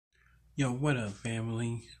Yo, what up,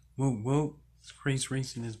 family? Whoop whoop. It's Crease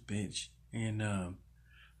Reese in this bitch. And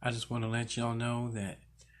I just want to let y'all know that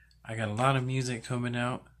I got a lot of music coming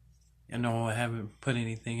out. I know I haven't put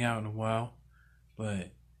anything out in a while,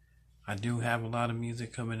 but I do have a lot of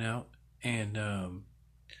music coming out. And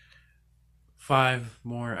five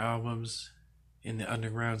more albums in the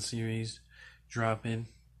Underground series dropping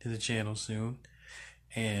to the channel soon.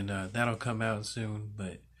 And that'll come out soon,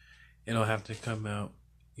 but it'll have to come out,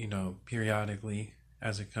 periodically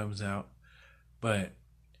as it comes out. But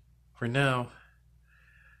for now,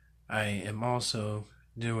 I am also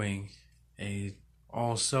doing a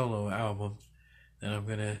all solo album that I'm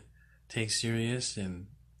gonna take serious, and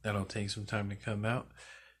that'll take some time to come out.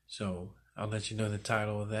 So I'll let you know the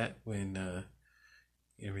title of that when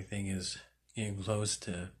everything is getting close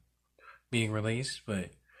to being released. But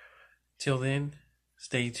till then,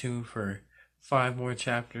 stay tuned for five more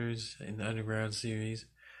chapters in the Underground series.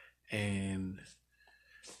 And,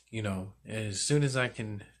 as soon as I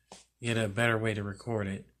can get a better way to record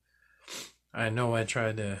it, I know I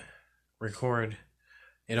tried to record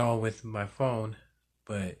it all with my phone,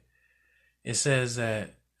 but it says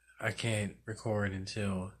that I can't record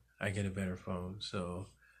until I get a better phone. So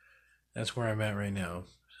that's where I'm at right now.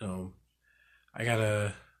 So I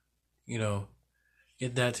gotta, you know,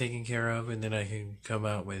 get that taken care of, and then I can come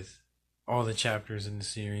out with all the chapters in the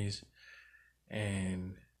series,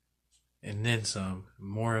 and then some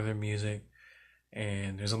more of the music.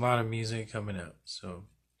 And there's a lot of music coming out, so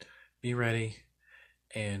be ready,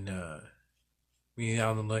 and be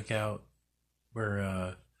on the lookout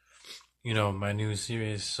for my new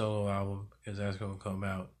serious solo album, because that's gonna come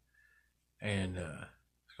out, and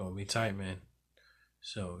it's gonna be tight, man.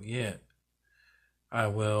 So yeah, I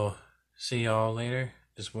will see y'all later.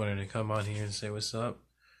 Just wanted to come on here and say what's up,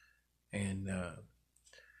 and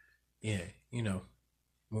yeah,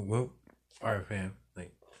 whoop whoop. All right, fam.